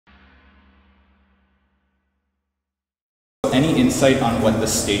any insight on what the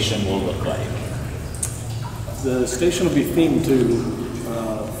station will look like? The station will be themed to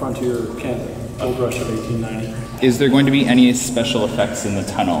Frontier Canada, Gold Rush of 1890. Is there going to be any special effects in the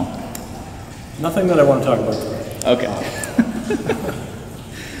tunnel? Nothing that I want to talk about today. Okay.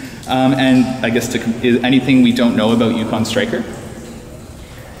 And I guess is anything we don't know about Yukon Striker?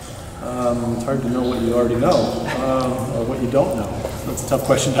 It's hard to know what you already know, or what you don't know. That's a tough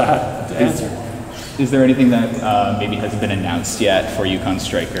question to answer. Is there anything that maybe has been announced yet for Yukon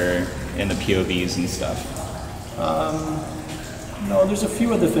Striker in the POVs and stuff? No, there's a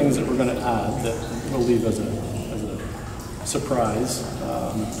few other things that we're going to add that we'll leave as a surprise,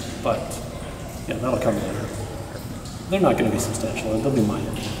 but yeah, that'll come later. They're not going to be substantial, they'll be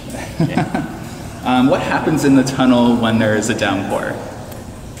minor. What happens in the tunnel when there is a downpour?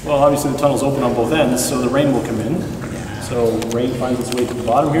 Well, obviously the tunnel's open on both ends, so the rain will come in. So rain finds its way to the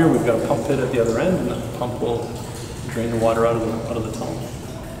bottom here. We've got a pump pit at the other end, and that pump will drain the water out of the tunnel.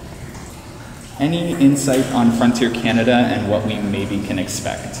 Any insight on Frontier Canada and what we maybe can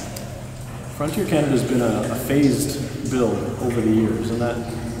expect? Frontier Canada has been a phased build over the years, and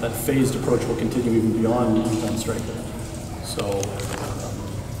that phased approach will continue even beyond Yukon Striker. So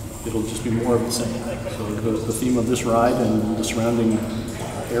it'll just be more of the same. So the theme of this ride and the surrounding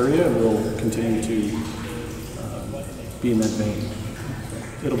area will continue to be in that vein.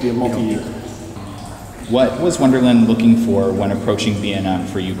 It'll be a multi-year. What was Wonderland looking for when approaching B&M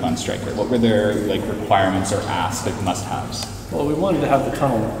for Yukon Striker? What were their requirements or asks, must-haves? Well, we wanted to have the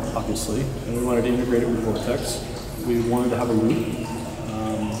tunnel, obviously, and we wanted to integrate it with Vortex. We wanted to have a route,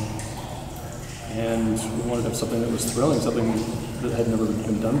 and we wanted to have something that was thrilling, something that had never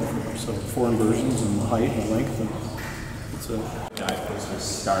been done before. So 4 inversions and the height and the length. And it's a dive coaster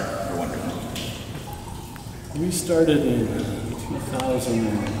start for Wonderland. We started in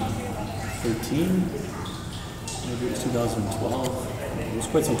 2013, maybe it was 2012. It was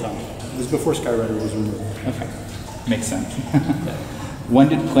quite some time. It was before Skyrider was removed. Okay, makes sense. When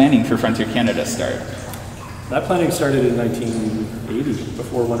did planning for Frontier Canada start? That planning started in 1980,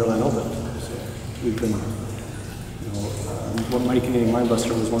 before Wonderland opened. So we've been, Mighty Canadian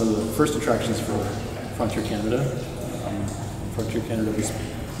Mindbuster was one of the first attractions for Frontier Canada. Frontier Canada was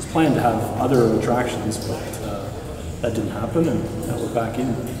planned to have other attractions, but that didn't happen, and now we're back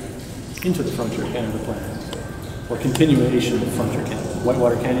into the Frontier Canada plan, or continuation of Frontier Canada.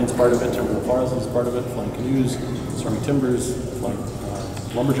 Whitewater Canyon's part of it, Timberville Forest is part of it, Flying Canoes, Stormy Timbers,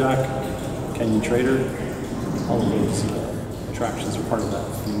 Lumberjack, Canyon Trader, all of those attractions are part of that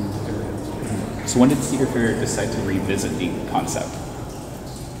theme area. So when did Cedar Fair decide to revisit the concept?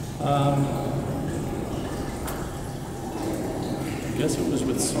 I guess it was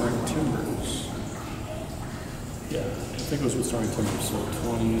with Soaring Timbers. Yeah, I think it was with Soaring Timbers. So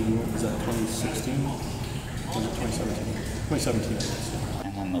what was that, 2016? Or was it 2017? 2017, I guess.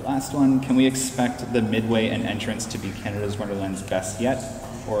 And then the last one, can we expect the midway and entrance to be Canada's Wonderland's best yet?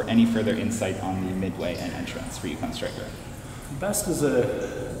 Or any further insight on the midway and entrance for Yukon Striker? Best is a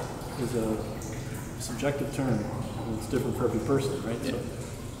subjective term. It's different for every person, right? Yeah. So,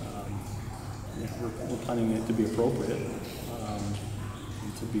 we're planning it to be appropriate, and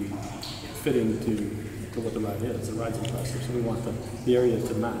to be fitting to what the ride is. The ride's impressive, so we want the area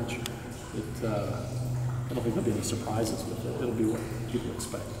to match. I don't think there'll be any surprises with it. It'll be what people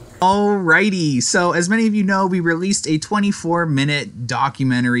expect. Alrighty, so as many of you know, we released a 24-minute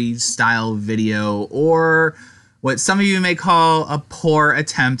documentary style video, or what some of you may call a poor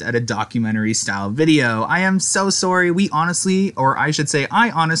attempt at a documentary style video. I am so sorry. I honestly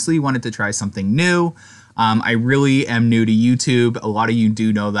wanted to try something new. I really am new to YouTube. A lot of you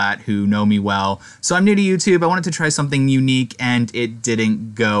do know that who know me well. So I'm new to YouTube. I wanted to try something unique, and it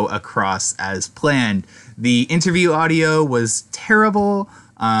didn't go across as planned. The interview audio was terrible.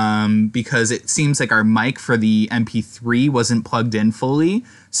 Because it seems like our mic for the MP3 wasn't plugged in fully,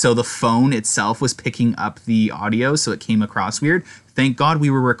 so the phone itself was picking up the audio, so it came across weird. Thank God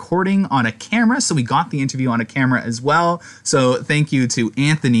we were recording on a camera, so we got the interview on a camera as well. So thank you to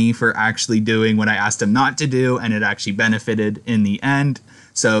Anthony for actually doing what I asked him not to do, and it actually benefited in the end.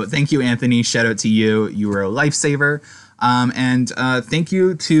 So thank you, Anthony. Shout out to you. You were a lifesaver. And thank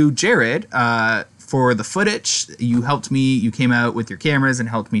you to Jared for the footage. You helped me, you came out with your cameras and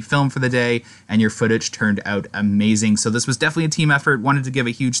helped me film for the day, and your footage turned out amazing. So this was definitely a team effort. Wanted to give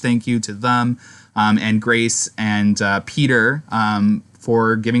a huge thank you to them, and Grace and Peter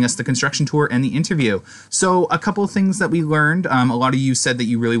for giving us the construction tour and the interview. So a couple of things that we learned. A lot of you said that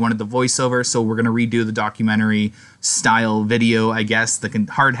you really wanted the voiceover, so we're gonna redo the documentary style video, I guess, the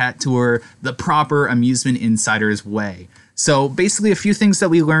hard hat tour, the proper Amusement Insiders way. So basically a few things that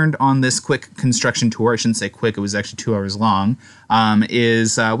we learned on this quick construction tour, I shouldn't say quick, it was actually 2 hours long,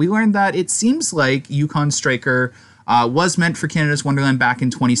 we learned that it seems like Yukon Striker was meant for Canada's Wonderland back in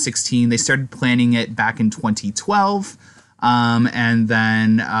 2016. They started planning it back in 2012. And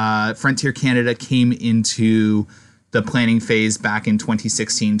then Frontier Canada came into the planning phase back in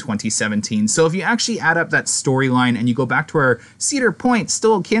 2016, 2017. So if you actually add up that storyline and you go back to our Cedar Point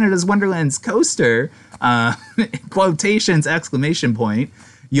stole Canada's Wonderland's coaster, quotations, exclamation point,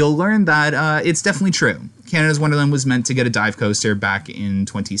 you'll learn that it's definitely true. Canada's Wonderland was meant to get a dive coaster back in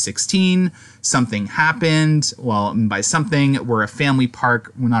 2016. Something happened. Well, by something, we're a family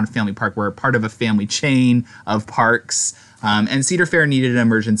park. We're not a family park. We're a part of a family chain of parks. And Cedar Fair needed an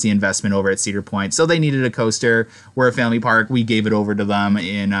emergency investment over at Cedar Point. So they needed a coaster. We're a family park. We gave it over to them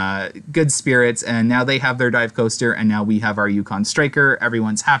in good spirits. And now they have their dive coaster. And now we have our Yukon Striker.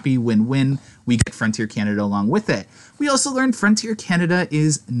 Everyone's happy. Win-win. We get Frontier Canada along with it. We also learned Frontier Canada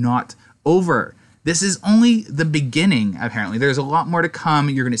is not over. This is only the beginning, apparently. There's a lot more to come.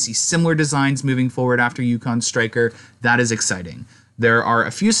 You're going to see similar designs moving forward after Yukon Striker. That is exciting. There are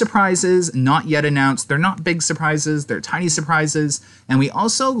a few surprises not yet announced. They're not big surprises. They're tiny surprises. And we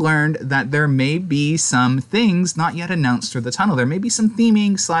also learned that there may be some things not yet announced for the tunnel. There may be some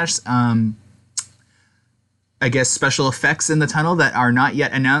theming slash, I guess, special effects in the tunnel that are not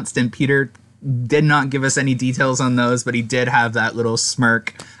yet announced. And Peter did not give us any details on those, but he did have that little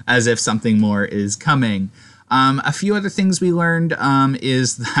smirk as if something more is coming. A few other things we learned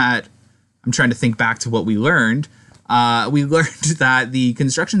is that, I'm trying to think back to what we learned. We learned that the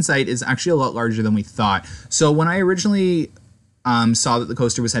construction site is actually a lot larger than we thought. So when I originally saw that the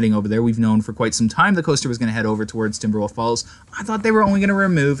coaster was heading over there, we've known for quite some time the coaster was going to head over towards Timberwolf Falls. I thought they were only going to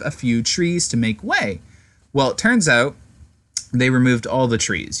remove a few trees to make way. Well, it turns out they removed all the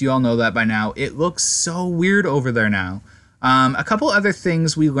trees. You all know that by now. It looks so weird over there now. A couple other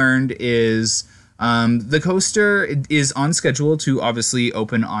things we learned is the coaster is on schedule to obviously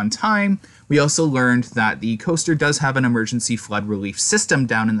open on time. We also learned that the coaster does have an emergency flood relief system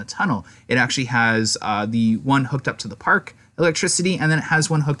down in the tunnel. It actually has the one hooked up to the park electricity, and then it has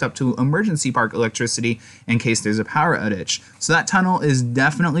one hooked up to emergency park electricity in case there's a power outage. So that tunnel is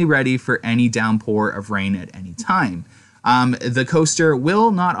definitely ready for any downpour of rain at any time. The coaster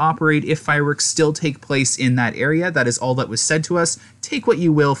will not operate if fireworks still take place in that area. That is all that was said to us. Take what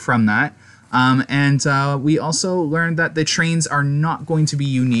you will from that. We also learned that the trains are not going to be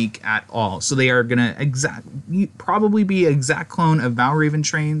unique at all. So they are going to probably be an exact clone of Valraven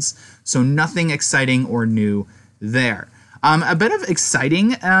trains. So nothing exciting or new there. A bit of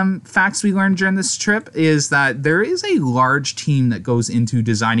exciting facts we learned during this trip is that there is a large team that goes into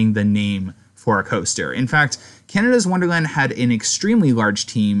designing the name for a coaster. In fact, Canada's Wonderland had an extremely large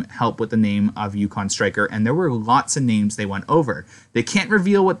team help with the name of Yukon Striker, and there were lots of names they went over. They can't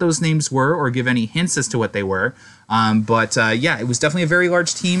reveal what those names were or give any hints as to what they were, yeah, it was definitely a very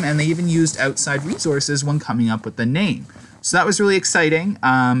large team, and they even used outside resources when coming up with the name. So that was really exciting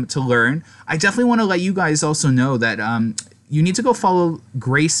to learn. I definitely want to let you guys also know that you need to go follow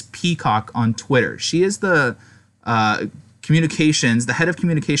Grace Peacock on Twitter. She is the the head of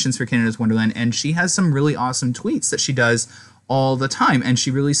communications for Canada's Wonderland, and she has some really awesome tweets that she does all the time, and she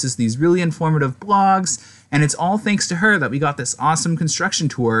releases these really informative blogs, and it's all thanks to her that we got this awesome construction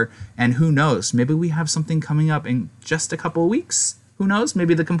tour. And who knows, maybe we have something coming up in just a couple of weeks. Who knows,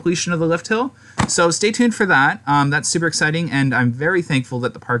 maybe the completion of the lift hill. So stay tuned for that. That's super exciting, and I'm very thankful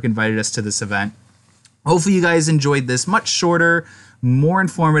that the park invited us to this event. Hopefully you guys enjoyed this. Much shorter, more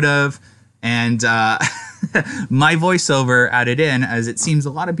informative, and my voiceover added in, as it seems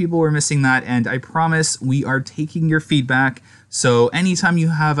a lot of people were missing that, and I promise we are taking your feedback. So anytime you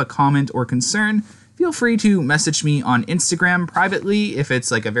have a comment or concern, feel free to message me on Instagram privately if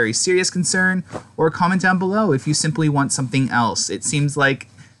it's like a very serious concern, or comment down below if you simply want something else. It seems like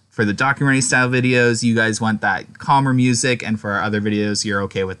for the documentary style videos, you guys want that calmer music, and for our other videos, you're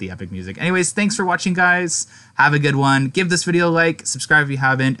okay with the epic music. Anyways, thanks for watching, guys. Have a good one. Give this video a like, subscribe if you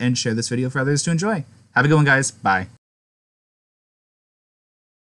haven't, and share this video for others to enjoy. Have a good one, guys. Bye.